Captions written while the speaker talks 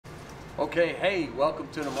Okay, hey, welcome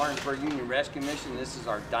to the Martinsburg Union Rescue Mission. This is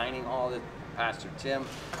our dining hall that Pastor Tim.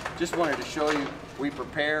 Just wanted to show you, we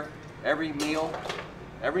prepare every meal.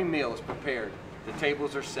 Every meal is prepared. The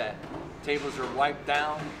tables are set. Tables are wiped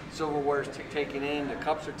down, silverware is taken in, the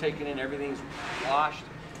cups are taken in, everything's washed,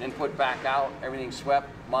 then put back out, everything's swept,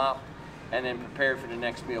 mopped, and then prepared for the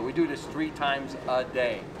next meal. We do this 3 times a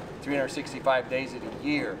day, 365 days of the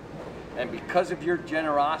year. And because of your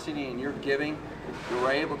generosity and your giving, we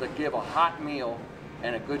were able to give a hot meal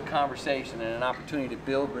and a good conversation and an opportunity to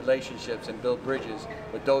build relationships and build bridges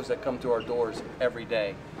with those that come to our doors every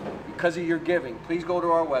day. Because of your giving, please go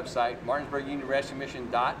to our website,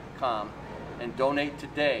 MartinsburgUnionRescueMission.com, and donate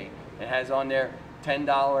today. It has on there $10,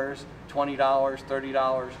 $20,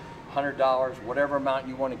 $30, $100, whatever amount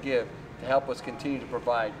you want to give to help us continue to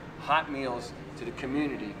provide hot meals to the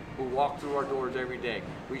community who walk through our doors every day.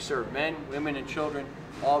 We serve men, women, and children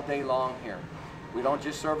all day long here. We don't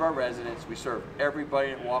just serve our residents, we serve everybody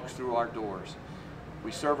that walks through our doors.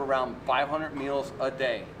 We serve around 500 meals a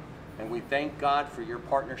day, and we thank God for your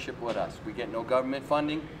partnership with us. We get no government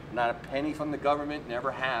funding, not a penny from the government,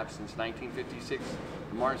 never have since 1956.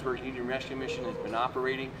 The Martinsburg Union Rescue Mission has been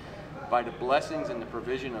operating by the blessings and the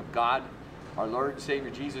provision of God, our Lord and Savior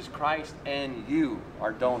Jesus Christ, and you,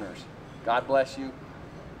 our donors. God bless you.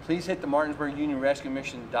 Please hit the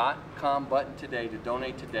MartinsburgUnionRescueMission.com button today to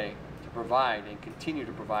donate today, to provide and continue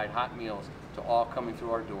to provide hot meals to all coming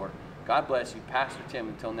through our door. God bless you. Pastor Tim,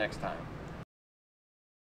 until next time.